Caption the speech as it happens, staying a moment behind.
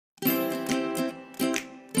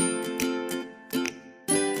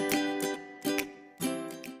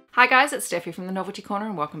Hi guys, it's Steffi from the Novelty Corner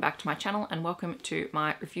and welcome back to my channel and welcome to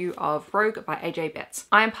my review of Rogue by AJ Betts.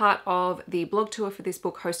 I am part of the blog tour for this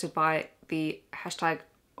book hosted by the hashtag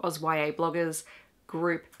AusYA bloggers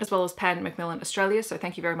group as well as Pan Macmillan Australia, so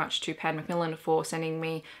thank you very much to Pan Macmillan for sending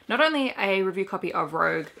me not only a review copy of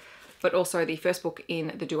Rogue but also the first book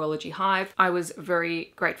in the duology Hive. I was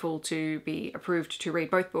very grateful to be approved to read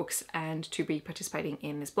both books and to be participating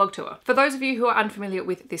in this blog tour. For those of you who are unfamiliar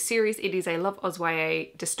with this series, it is a Love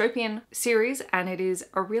AusYA dystopian series and it is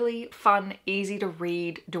a really fun, easy to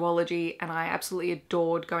read duology and I absolutely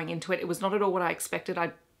adored going into it. It was not at all what I expected.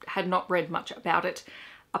 I had not read much about it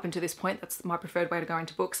up until this point. That's my preferred way to go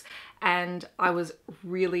into books and I was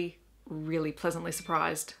really pleasantly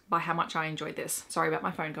surprised by how much I enjoyed this. Sorry about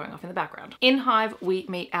my phone going off in the background. In Hive, we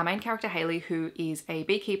meet our main character Hayley, who is a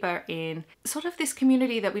beekeeper in sort of this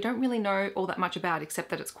community that we don't really know all that much about, except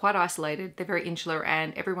that it's quite isolated. They're very insular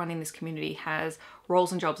and everyone in this community has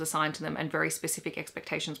roles and jobs assigned to them and very specific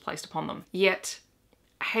expectations placed upon them. Yet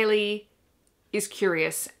Hayley is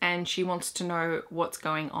curious and she wants to know what's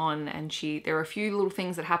going on, and there are a few little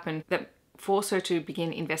things that happen that force her to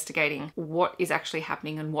begin investigating what is actually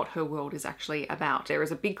happening and what her world is actually about. There is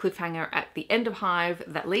a big cliffhanger at the end of Hive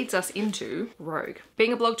that leads us into Rogue.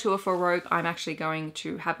 Being a blog tour for Rogue, I'm actually going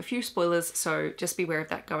to have a few spoilers, so just beware of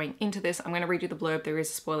that going into this. I'm going to read you the blurb. There is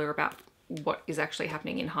a spoiler about what is actually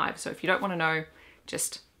happening in Hive, so if you don't want to know,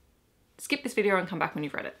 just skip this video and come back when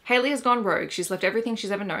you've read it. Hayley has gone rogue. She's left everything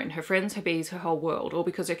she's ever known, her friends, her bees, her whole world, all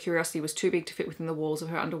because her curiosity was too big to fit within the walls of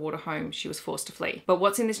her underwater home. She was forced to flee. But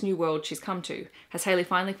what's in this new world she's come to? Has Hayley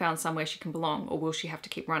finally found somewhere she can belong, or will she have to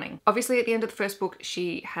keep running? Obviously, at the end of the first book,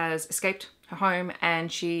 she has escaped her home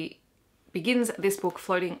and she begins this book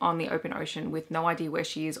floating on the open ocean with no idea where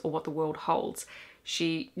she is or what the world holds.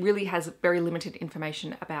 She really has very limited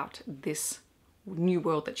information about this new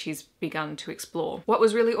world that she's begun to explore. What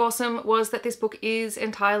was really awesome was that this book is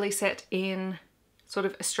entirely set in sort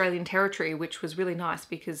of Australian territory, which was really nice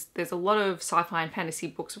because there's a lot of sci-fi and fantasy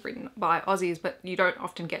books written by Aussies, but you don't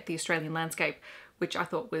often get the Australian landscape, which I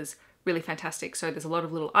thought was really fantastic. So there's a lot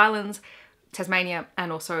of little islands, Tasmania,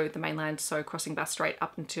 and also the mainland, so crossing Bass Strait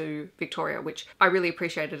up into Victoria, which I really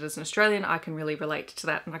appreciated as an Australian. I can really relate to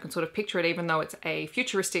that and I can sort of picture it, even though it's a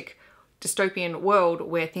futuristic dystopian world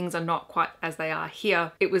where things are not quite as they are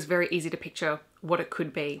here. It was very easy to picture what it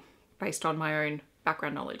could be based on my own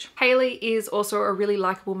background knowledge. Hayley is also a really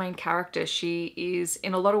likable main character. She is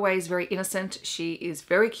in a lot of ways very innocent. She is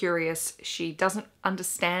very curious. She doesn't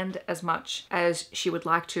understand as much as she would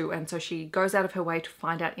like to, and so she goes out of her way to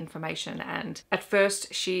find out information. And at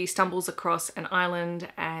first she stumbles across an island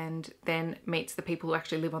and then meets the people who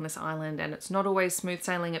actually live on this island, and it's not always smooth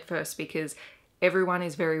sailing at first because everyone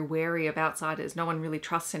is very wary of outsiders. No one really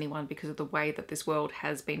trusts anyone because of the way that this world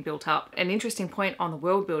has been built up. An interesting point on the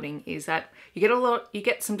world building is that you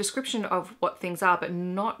get some description of what things are, but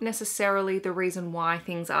not necessarily the reason why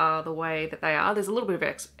things are the way that they are. There's a little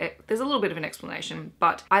bit of an explanation,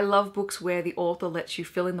 but I love books where the author lets you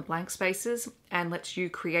fill in the blank spaces and lets you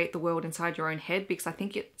create the world inside your own head, because I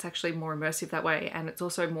think it's actually more immersive that way and it's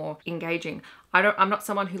also more engaging. I'm not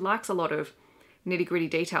someone who likes a lot of nitty-gritty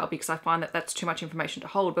detail because I find that that's too much information to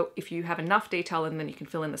hold, but if you have enough detail and then you can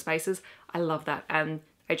fill in the spaces, I love that, and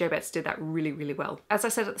AJ Betts did that really well. As I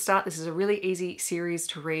said at the start, this is a really easy series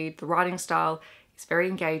to read. The writing style is very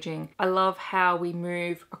engaging. I love how we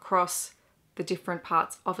move across the different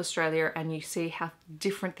parts of Australia and you see how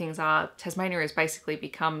different things are. Tasmania has basically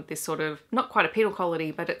become this sort of, not quite a penal colony,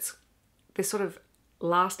 but it's this sort of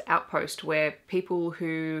last outpost where people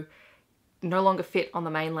who no longer fit on the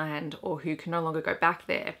mainland or who can no longer go back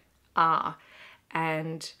there are.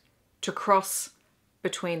 And to cross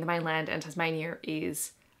between the mainland and Tasmania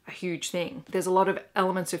is a huge thing. There's a lot of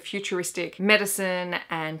elements of futuristic medicine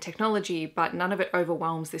and technology, but none of it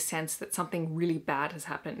overwhelms this sense that something really bad has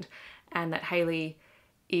happened and that Hayley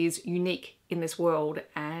is unique in this world,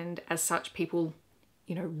 and as such people,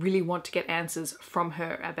 you know, really want to get answers from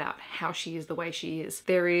her about how she is the way she is.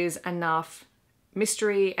 There is enough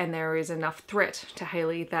mystery and there is enough threat to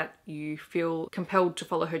Hayley that you feel compelled to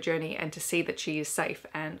follow her journey and to see that she is safe,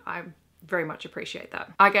 and I very much appreciate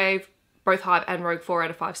that. I gave both Hive and Rogue 4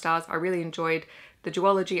 out of 5 stars. I really enjoyed the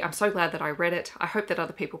duology. I'm so glad that I read it. I hope that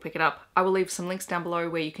other people pick it up. I will leave some links down below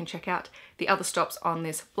where you can check out the other stops on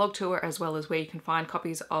this blog tour, as well as where you can find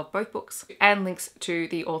copies of both books and links to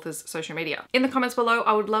the author's social media. In the comments below,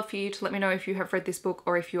 I would love for you to let me know if you have read this book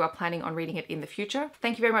or if you are planning on reading it in the future.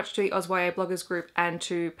 Thank you very much to the AusYA bloggers group and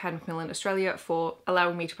to Pan Macmillan Australia for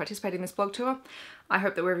allowing me to participate in this blog tour. I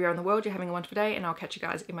hope that wherever you are in the world, you're having a wonderful day, and I'll catch you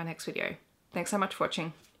guys in my next video. Thanks so much for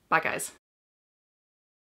watching. Bye guys.